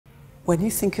When you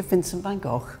think of Vincent van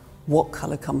Gogh, what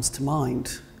colour comes to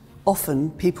mind?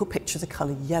 Often people picture the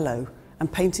colour yellow, and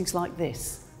paintings like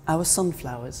this, Our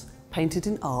Sunflowers, painted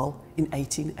in Arles in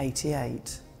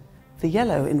 1888. The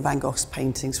yellow in Van Gogh's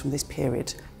paintings from this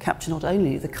period capture not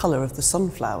only the colour of the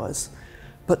sunflowers,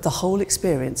 but the whole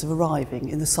experience of arriving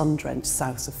in the sun-drenched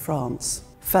south of France.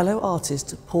 Fellow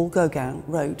artist Paul Gauguin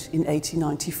wrote in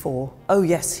 1894, "Oh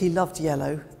yes, he loved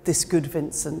yellow, this good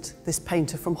Vincent, this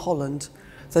painter from Holland.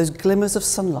 Those glimmers of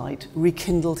sunlight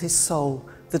rekindled his soul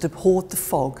that abhorred the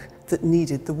fog that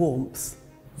needed the warmth."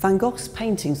 Van Gogh's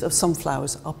paintings of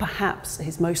sunflowers are perhaps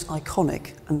his most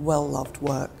iconic and well-loved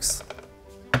works.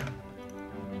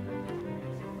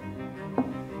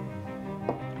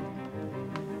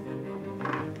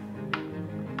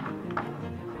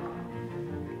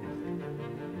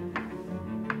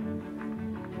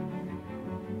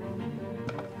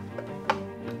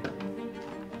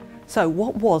 So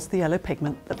what was the yellow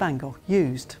pigment that Van Gogh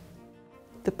used?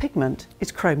 The pigment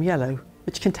is chrome yellow,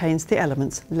 which contains the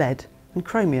elements lead and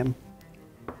chromium.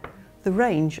 The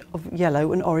range of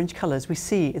yellow and orange colours we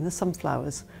see in the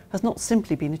sunflowers has not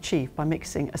simply been achieved by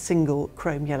mixing a single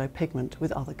chrome yellow pigment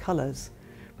with other colours,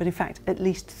 but in fact at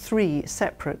least 3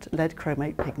 separate lead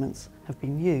chromate pigments have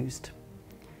been used.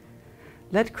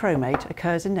 Lead chromate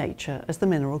occurs in nature as the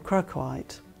mineral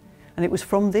crocoite, and it was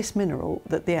from this mineral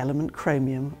that the element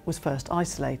chromium was first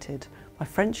isolated by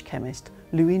French chemist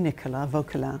Louis-Nicolas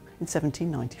Vauquelin in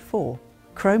 1794.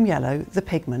 Chrome yellow, the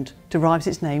pigment, derives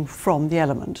its name from the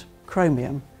element,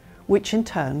 chromium, which in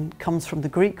turn comes from the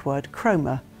Greek word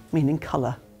chroma, meaning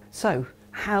colour. So,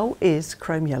 how is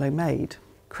chrome yellow made?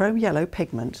 Chrome yellow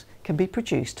pigment can be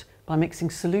produced by mixing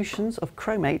solutions of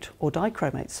chromate or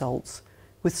dichromate salts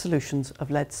with solutions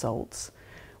of lead salts,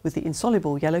 with the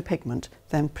insoluble yellow pigment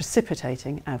then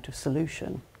precipitating out of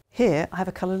solution. Here I have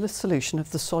a colourless solution of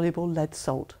the soluble lead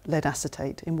salt, lead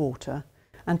acetate, in water,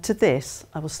 and to this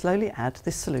I will slowly add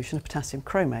this solution of potassium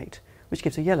chromate, which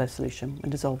gives a yellow solution when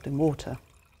dissolved in water.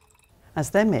 As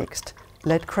they're mixed,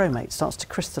 lead chromate starts to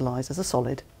crystallise as a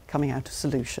solid coming out of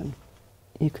solution.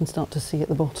 You can start to see at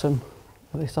the bottom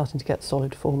that we're starting to get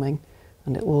solid forming,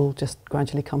 and it will just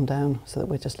gradually come down so that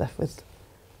we're just left with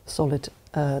solid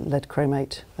lead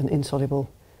chromate, an insoluble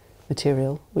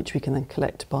material, which we can then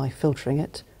collect by filtering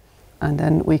it. And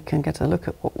then we can get a look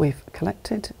at what we've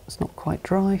collected. It's not quite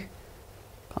dry,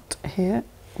 but here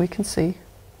we can see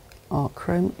our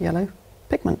chrome yellow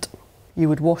pigment. You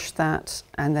would wash that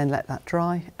and then let that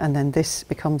dry, and then this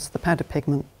becomes the powder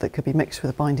pigment that could be mixed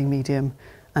with a binding medium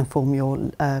and form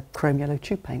your chrome yellow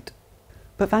tube paint.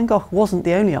 But Van Gogh wasn't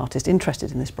the only artist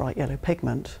interested in this bright yellow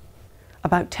pigment.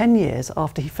 About 10 years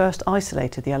after he first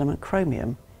isolated the element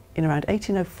chromium, in around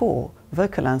 1804,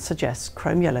 Vauquelin suggests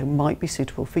chrome yellow might be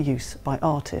suitable for use by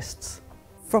artists.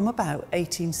 From about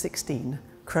 1816,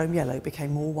 chrome yellow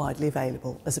became more widely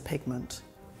available as a pigment.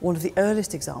 One of the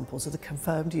earliest examples of the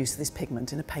confirmed use of this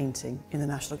pigment in a painting in the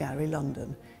National Gallery,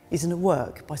 London, is in a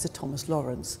work by Sir Thomas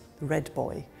Lawrence, The Red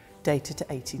Boy, dated to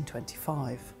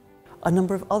 1825. A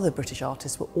number of other British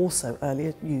artists were also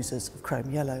earlier users of chrome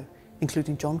yellow,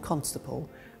 including John Constable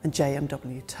and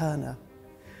JMW Turner.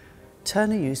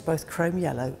 Turner used both chrome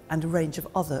yellow and a range of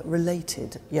other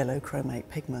related yellow chromate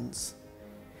pigments.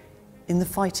 In the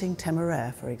Fighting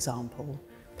Temeraire, for example,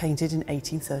 painted in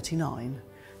 1839,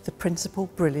 the principal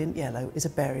brilliant yellow is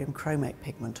a barium chromate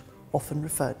pigment, often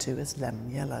referred to as lemon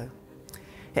yellow.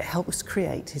 It helps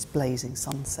create his blazing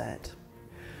sunset.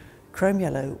 Chrome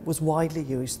yellow was widely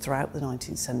used throughout the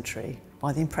 19th century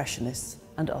by the Impressionists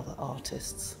and other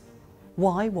artists.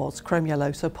 Why was chrome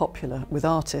yellow so popular with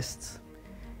artists?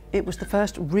 It was the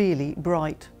first really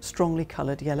bright, strongly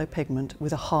coloured yellow pigment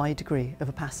with a high degree of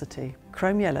opacity.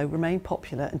 Chrome yellow remained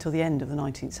popular until the end of the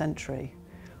 19th century,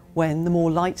 when the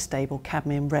more light-stable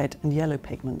cadmium red and yellow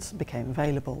pigments became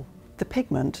available. The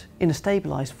pigment, in a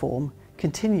stabilised form,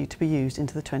 continued to be used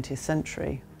into the 20th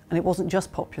century, and it wasn't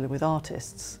just popular with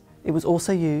artists. It was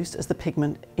also used as the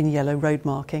pigment in yellow road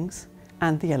markings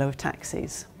and the yellow of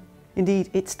taxis. Indeed,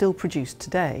 it's still produced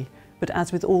today, but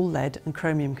as with all lead and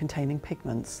chromium containing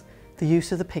pigments, the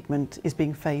use of the pigment is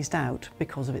being phased out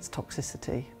because of its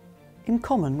toxicity. In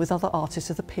common with other artists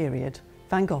of the period,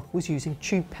 Van Gogh was using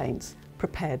tube paints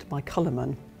prepared by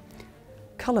colourmen.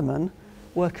 Colourmen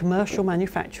were commercial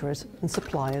manufacturers and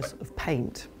suppliers of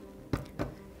paint.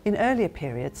 In earlier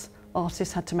periods,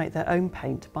 artists had to make their own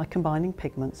paint by combining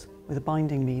pigments with a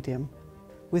binding medium.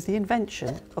 With the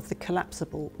invention of the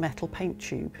collapsible metal paint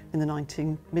tube in the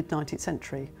mid-19th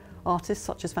century, artists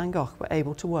such as Van Gogh were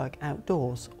able to work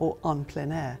outdoors or en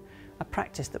plein air, a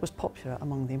practice that was popular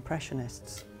among the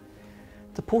Impressionists.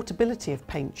 The portability of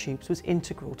paint tubes was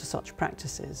integral to such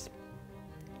practices.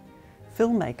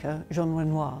 Filmmaker Jean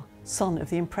Renoir, son of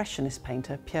the Impressionist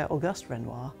painter Pierre-Auguste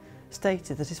Renoir,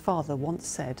 stated that his father once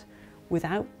said,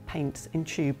 "Without paints in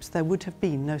tubes there would have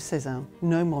been no Cézanne,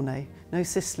 no Monet, no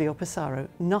Sisley or Pissarro,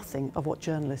 nothing of what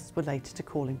journalists were later to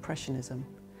call Impressionism."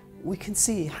 We can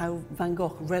see how Van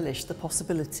Gogh relished the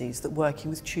possibilities that working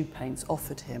with tube paints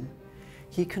offered him.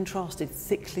 He contrasted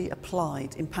thickly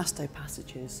applied impasto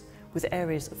passages with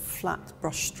areas of flat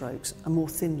brush strokes and more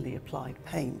thinly applied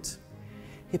paint.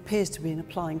 He appears to be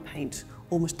applying paint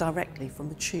almost directly from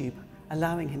the tube,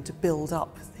 allowing him to build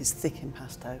up his thick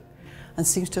impasto, and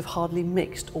seems to have hardly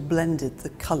mixed or blended the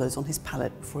colours on his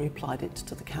palette before he applied it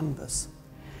to the canvas.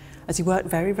 As he worked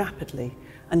very rapidly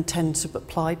and tended to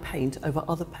apply paint over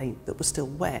other paint that was still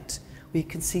wet, we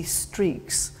can see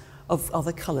streaks of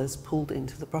other colours pulled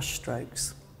into the brush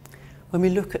strokes. When we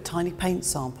look at tiny paint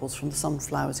samples from the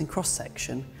sunflowers in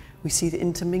cross-section, we see the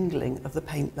intermingling of the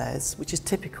paint layers, which is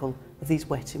typical of these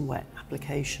wet-in-wet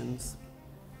applications.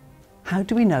 How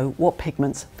do we know what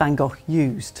pigments Van Gogh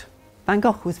used? Van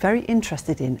Gogh was very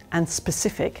interested in and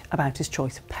specific about his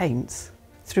choice of paints.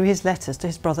 Through his letters to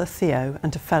his brother Theo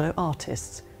and to fellow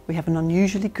artists, we have an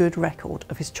unusually good record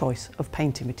of his choice of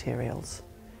painting materials.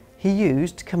 He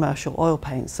used commercial oil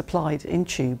paints supplied in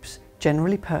tubes,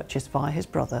 generally purchased via his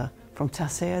brother from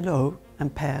Tasséalo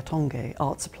and Père Tanguay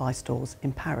art supply stores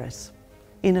in Paris.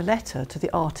 In a letter to the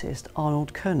artist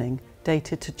Arnold Koenig,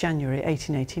 dated to January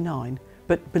 1889,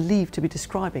 but believed to be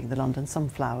describing the London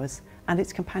sunflowers and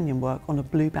its companion work on a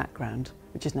blue background,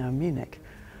 which is now in Munich,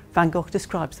 Van Gogh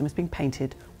describes them as being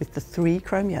painted with the 3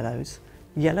 chrome yellows,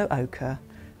 yellow ochre,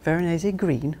 Veronese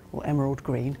green or emerald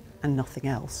green, and nothing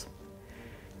else.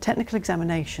 Technical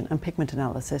examination and pigment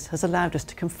analysis has allowed us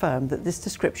to confirm that this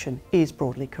description is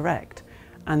broadly correct,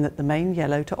 and that the main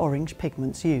yellow to orange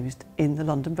pigments used in the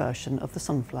London version of the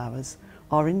sunflowers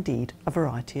are indeed a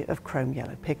variety of chrome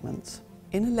yellow pigments.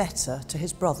 In a letter to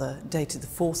his brother dated the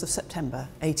 4th of September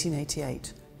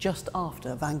 1888, just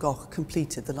after Van Gogh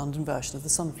completed the London version of the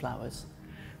sunflowers,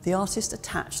 the artist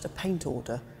attached a paint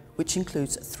order which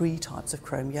includes 3 types of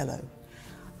chrome yellow: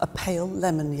 a pale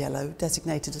lemon yellow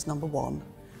designated as number 1,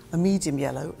 a medium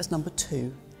yellow as number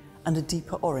 2, and a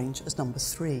deeper orange as number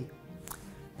 3.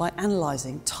 By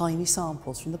analysing tiny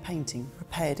samples from the painting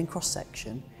prepared in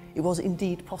cross-section, it was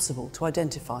indeed possible to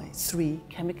identify 3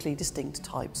 chemically distinct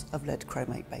types of lead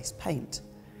chromate-based paint.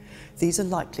 These are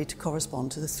likely to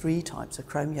correspond to the 3 types of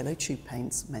chrome yellow tube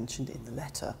paints mentioned in the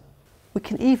letter. We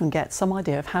can even get some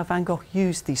idea of how Van Gogh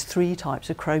used these 3 types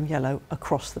of chrome yellow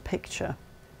across the picture.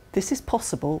 This is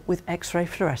possible with X-ray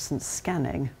fluorescence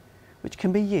scanning, which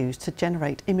can be used to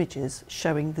generate images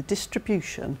showing the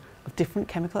distribution of different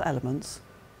chemical elements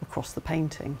across the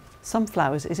painting.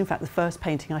 Sunflowers is in fact the first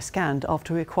painting I scanned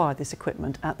after we acquired this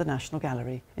equipment at the National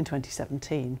Gallery in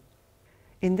 2017.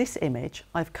 In this image,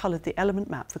 I've coloured the element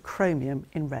map for chromium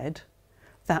in red,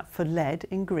 that for lead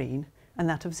in green, and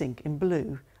that of zinc in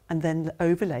blue, and then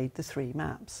overlaid the 3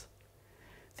 maps.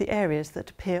 The areas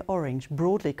that appear orange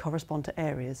broadly correspond to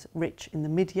areas rich in the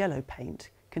mid-yellow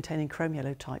paint containing chrome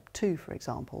yellow type 2, for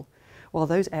example, while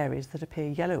those areas that appear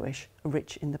yellowish are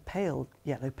rich in the pale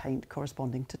yellow paint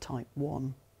corresponding to type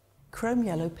 1. Chrome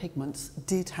yellow pigments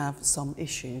did have some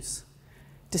issues.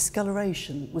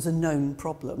 Discoloration was a known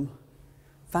problem.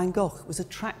 Van Gogh was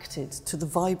attracted to the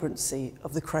vibrancy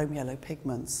of the chrome yellow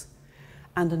pigments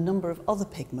and a number of other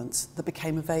pigments that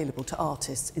became available to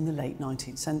artists in the late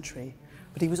 19th century,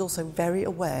 but he was also very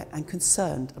aware and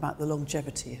concerned about the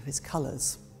longevity of his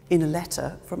colours. In a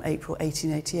letter from April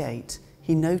 1888,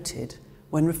 he noted,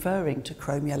 when referring to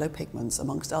chrome yellow pigments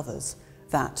amongst others,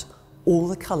 that all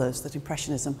the colours that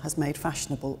Impressionism has made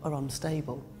fashionable are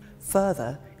unstable.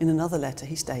 Further, in another letter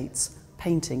he states,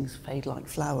 "Paintings fade like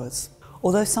flowers."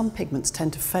 Although some pigments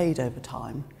tend to fade over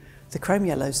time, the chrome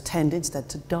yellows tend instead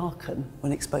to darken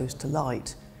when exposed to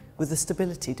light, with the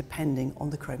stability depending on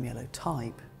the chrome yellow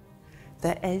type.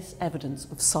 There is evidence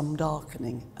of some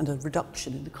darkening and a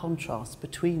reduction in the contrast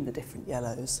between the different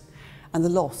yellows, and the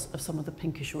loss of some of the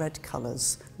pinkish red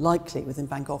colours, likely within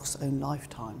Van Gogh's own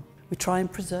lifetime. We try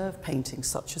and preserve paintings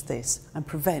such as this and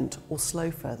prevent or slow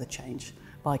further change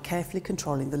by carefully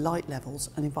controlling the light levels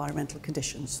and environmental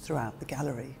conditions throughout the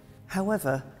gallery.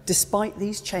 However, despite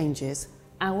these changes,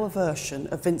 our version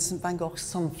of Vincent van Gogh's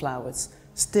Sunflowers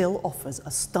still offers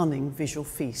a stunning visual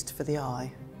feast for the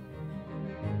eye.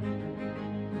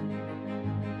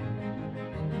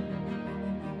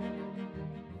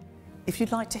 If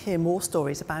you'd like to hear more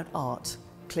stories about art,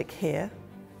 click here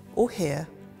or here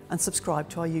and subscribe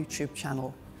to our YouTube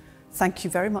channel. Thank you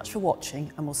very much for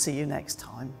watching, and we'll see you next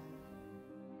time.